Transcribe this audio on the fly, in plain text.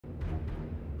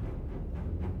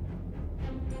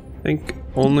I think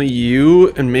only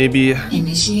you and maybe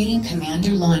initiating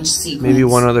commander launch sequence. Maybe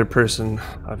one other person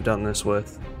I've done this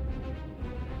with.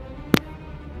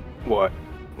 What?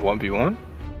 1v1?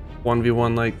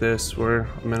 1v1 like this where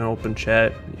I'm in an open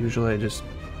chat. Usually I just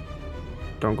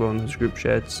don't go in those group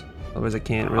chats. Otherwise I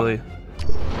can't really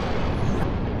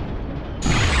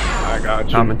I got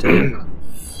you. commentate.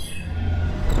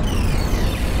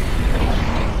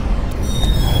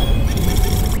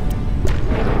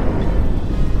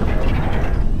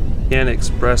 Can't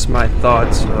express my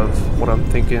thoughts of what I'm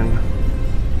thinking.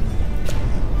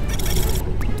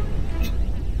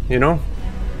 You know?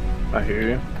 I hear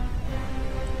you.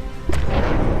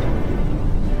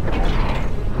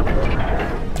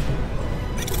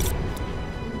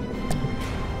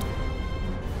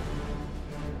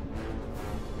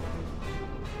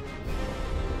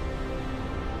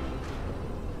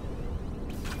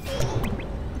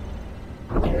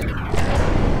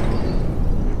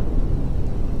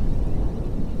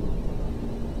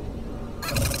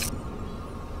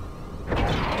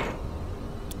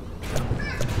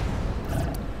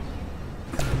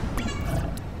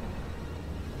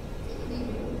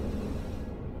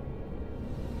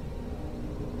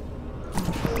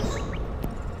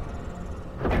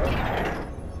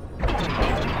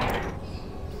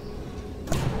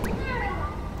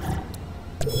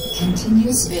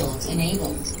 Continuous build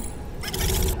enabled.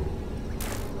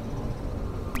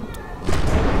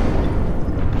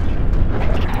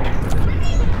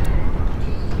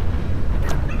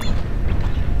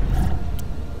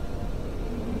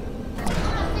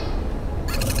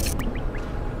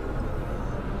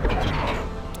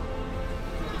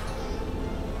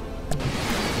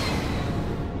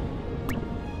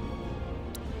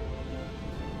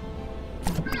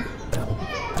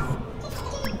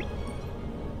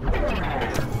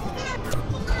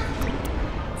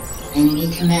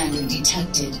 Enemy commander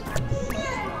detected.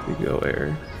 Here you go,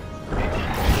 air.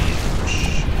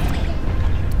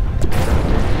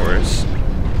 Of course.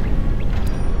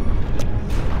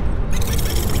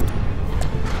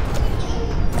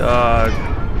 Dog.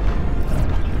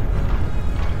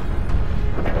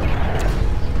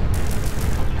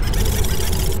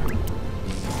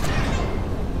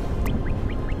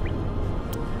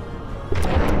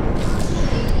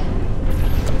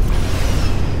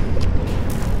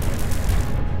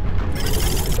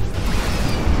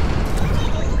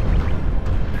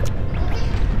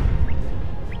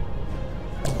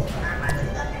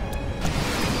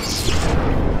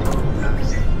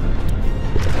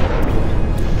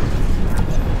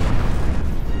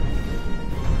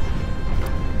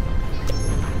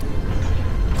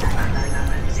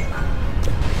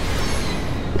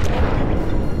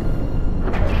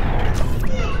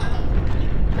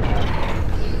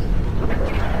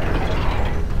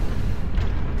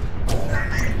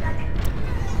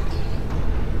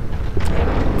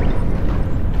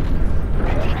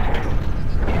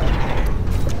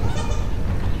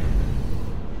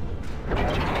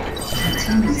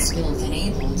 Continuous build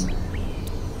enabled.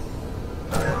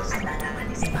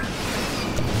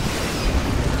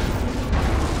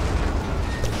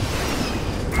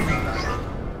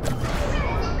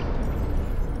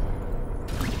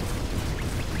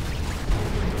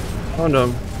 Found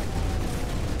him.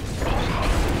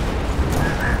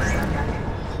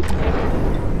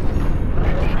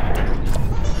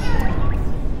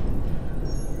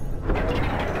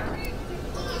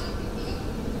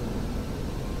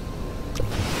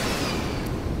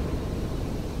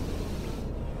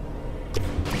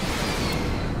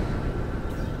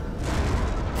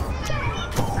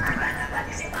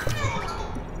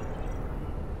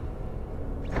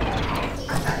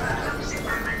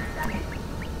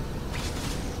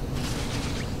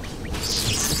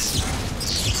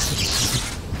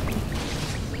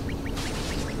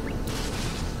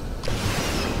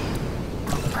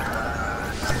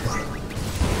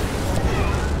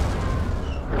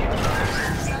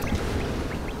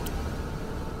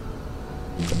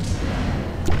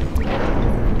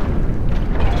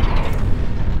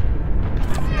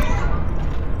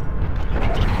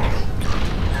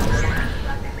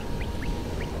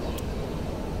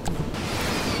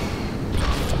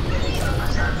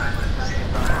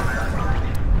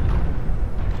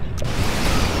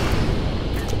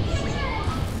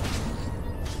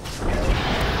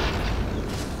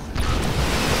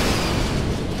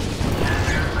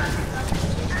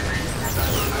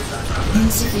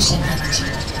 Insufficient energy.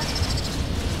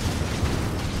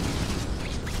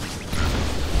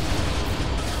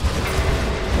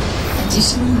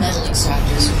 Additional metal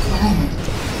extractors required.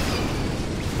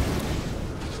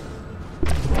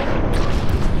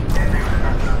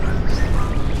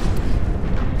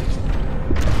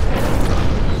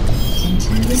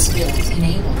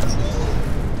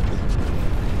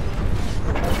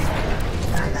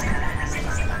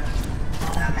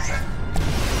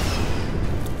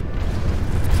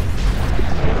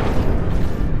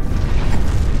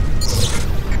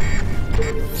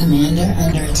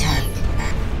 Commander under attack.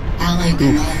 Allied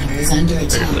commander is under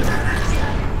attack.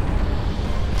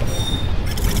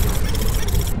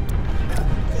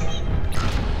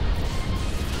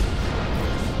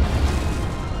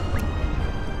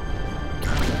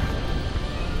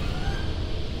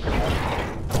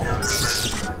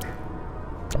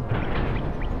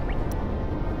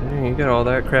 Dang, you got all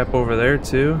that crap over there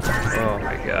too? Oh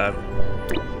my god.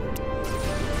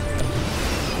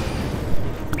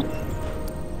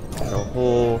 Got a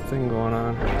whole thing going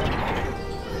on.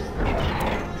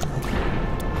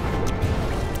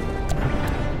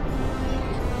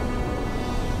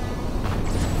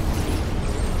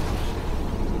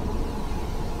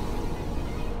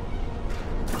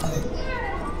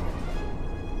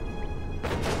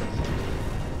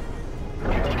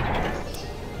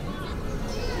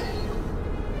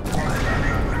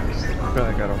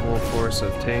 Probably got a whole force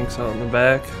of tanks out in the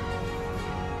back.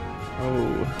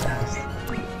 Oh.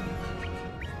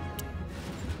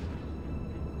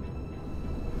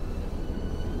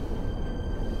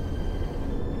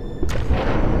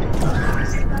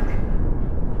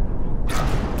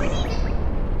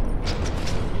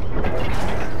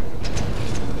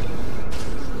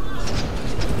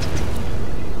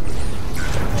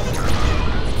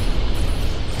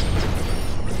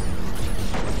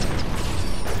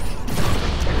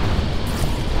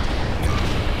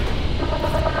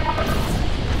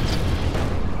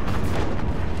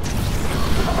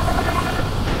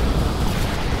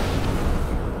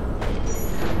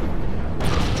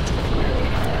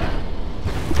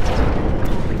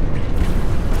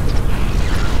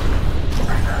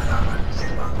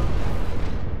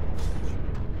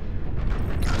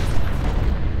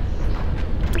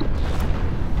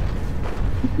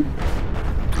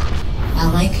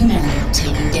 Allied commander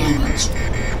taking damage.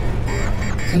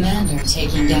 Commander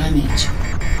taking damage.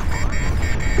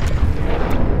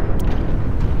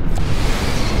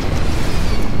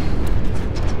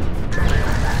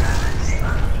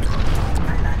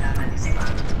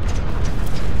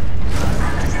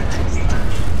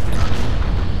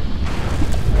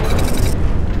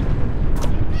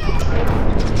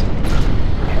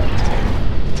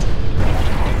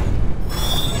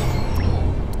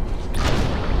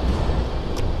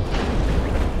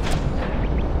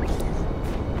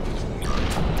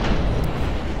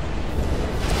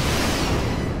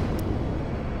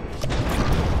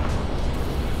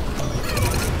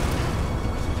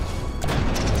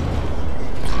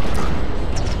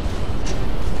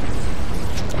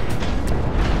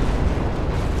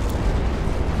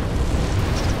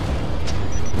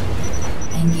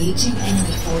 Engaging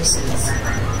enemy forces.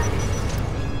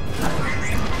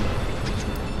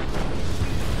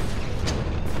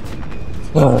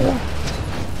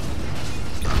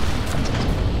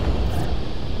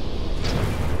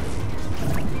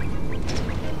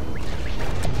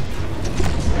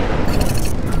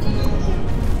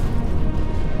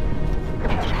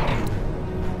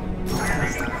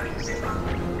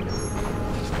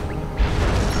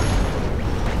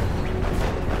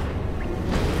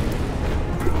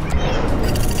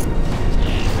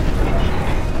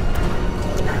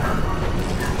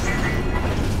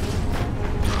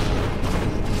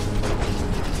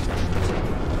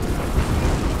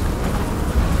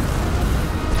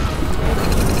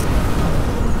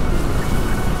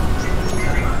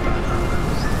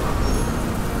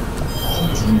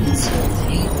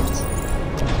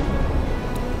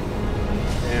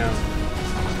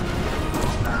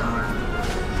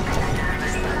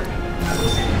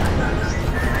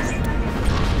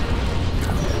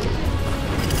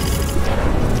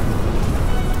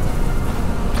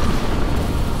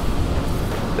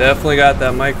 Definitely got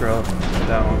that micro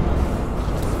down.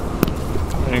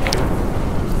 Thank you.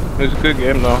 It was a good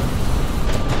game though.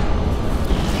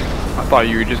 I thought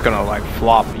you were just gonna like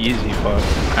flop easy, but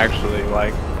actually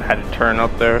like had to turn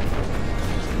up there.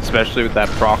 Especially with that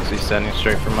proxy sending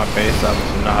straight from my base. I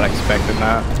was not expecting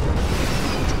that.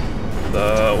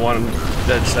 The one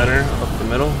dead center up the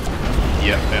middle?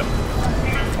 Yep.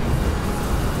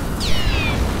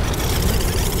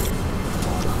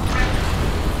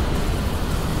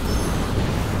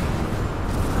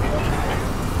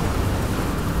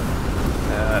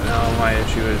 Now my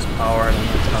issue is power. I don't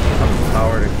have enough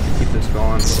power to keep this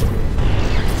going.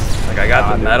 Like I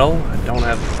got the metal, I don't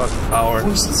have the fucking power.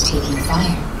 Forces taking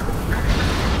fire.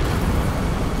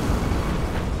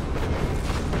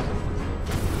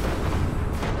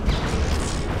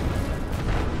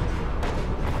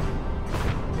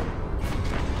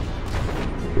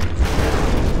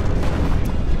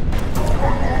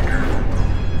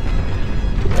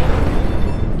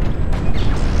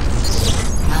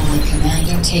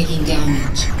 Taking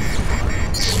damage.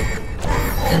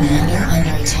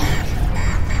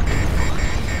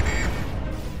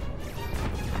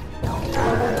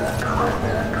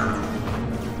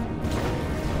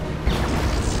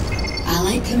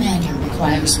 commander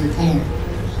requires repair.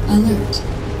 Alert.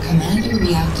 Commander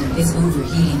reactor is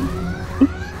overheating.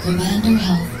 Commander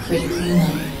health critically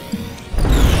low.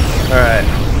 Alright,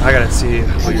 I gotta see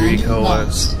what your Commander eco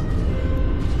was. lost.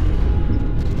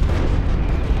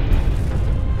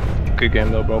 Good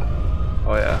game though, bro.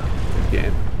 Oh yeah, good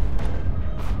game.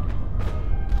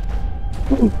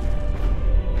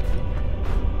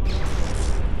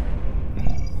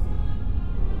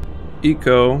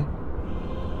 Eco.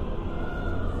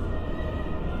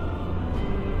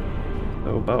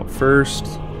 So about first,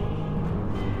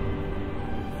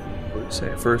 what would you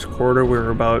say, first quarter we were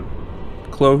about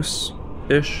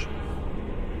close-ish.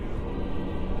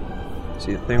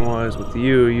 See, the thing was with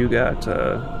you, you got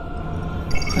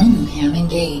Chronocam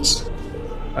engaged.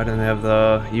 I didn't have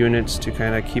the units to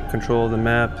kind of keep control of the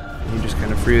map. You just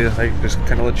kind of freely, I just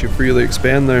kind of let you freely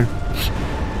expand there.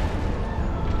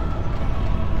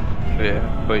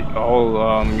 Yeah, but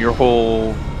all your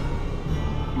whole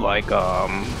like how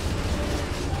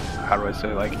do I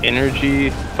say, like energy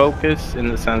focus in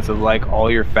the sense of like all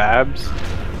your fabs,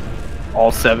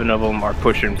 all 7 of them are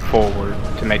pushing forward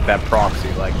to make that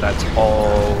proxy. Like that's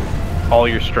all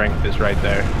your strength is right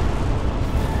there.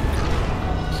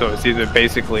 So it's either you're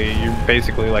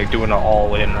basically like doing an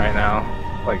all-in right now.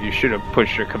 Like you should have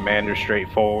pushed your commander straight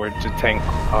forward to tank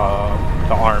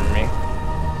the army.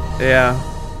 Yeah,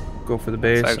 go for the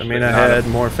base. I mean, I had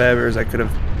more fabbers. I could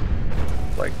have,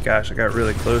 like, gosh, I got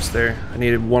really close there. I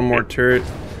needed one more turret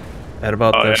at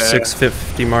about the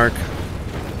 650 mark.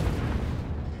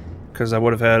 Because I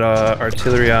would have had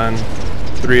artillery on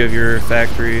 3 of your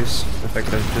factories. If I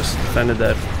could have just defended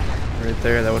that right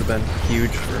there, that would have been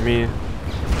huge for me.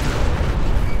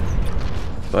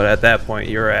 But at that point,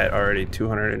 you're at already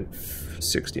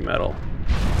 260 metal.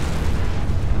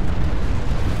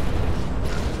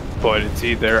 But it's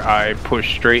either I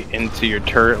push straight into your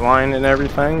turret line and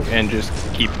everything and just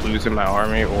keep losing my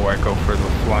army, or I go for the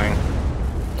flank.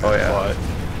 Oh yeah.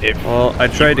 But well, I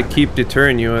tried to keep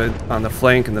deterring you on the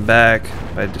flank and the back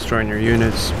by destroying your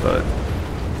units, but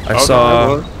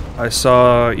I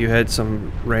saw you had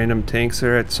some random tanks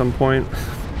there at some point.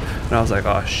 And I was like,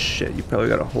 oh shit, you probably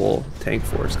got a whole tank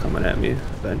force coming at me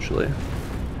eventually.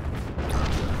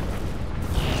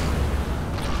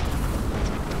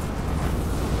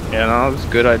 Yeah, no, it was a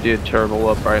good idea to turtle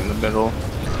up right in the middle.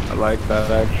 I like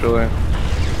that actually.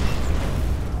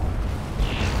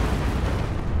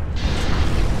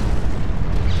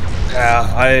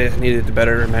 Yeah, I needed to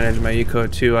better manage my eco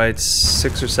too. I had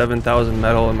 6,000 or 7,000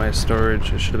 metal in my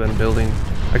storage. I should have been building.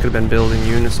 I could have been building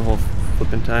units the whole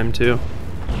flipping time too.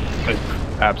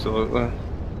 Absolutely.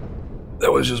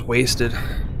 That was just wasted.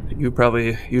 You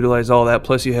probably utilized all that,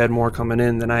 plus you had more coming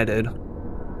in than I did.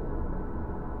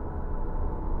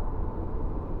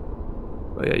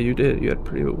 But yeah, you did. You had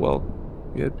pretty well.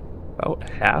 You had about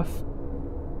half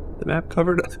the map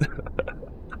covered.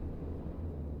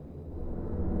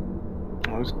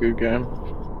 That was a good game.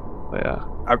 But yeah.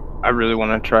 I really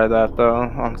want to try that though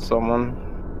on someone.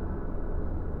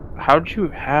 How'd you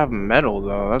have metal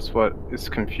though? That's what is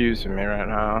confusing me right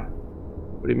now.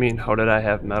 What do you mean? How did I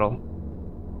have metal?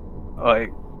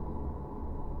 Like,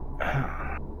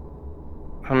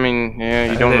 I mean,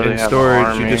 yeah, you don't really have storage. an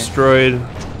army. You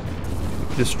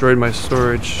destroyed my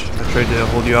storage. I tried to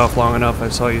hold you off long enough. I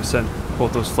saw you sent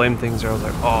both those flame things there. I was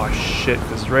like, oh shit,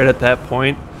 because right at that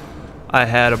point, I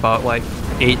had about like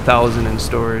 8,000 in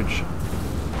storage.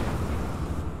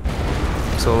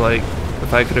 So like,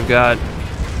 if I could have got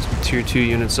some tier 2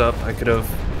 units up, I could have,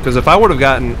 because if I would have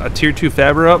gotten a tier 2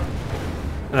 fabber up,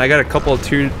 and I got a couple of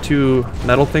tier 2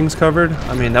 metal things covered,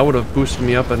 I mean, that would have boosted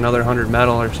me up another 100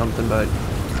 metal or something, but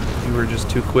you were just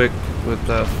too quick with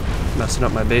messing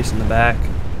up my base in the back.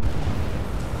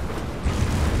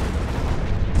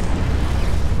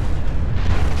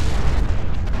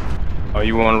 Oh,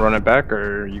 you want to run it back,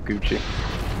 or are you Gucci?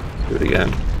 Do it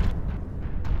again.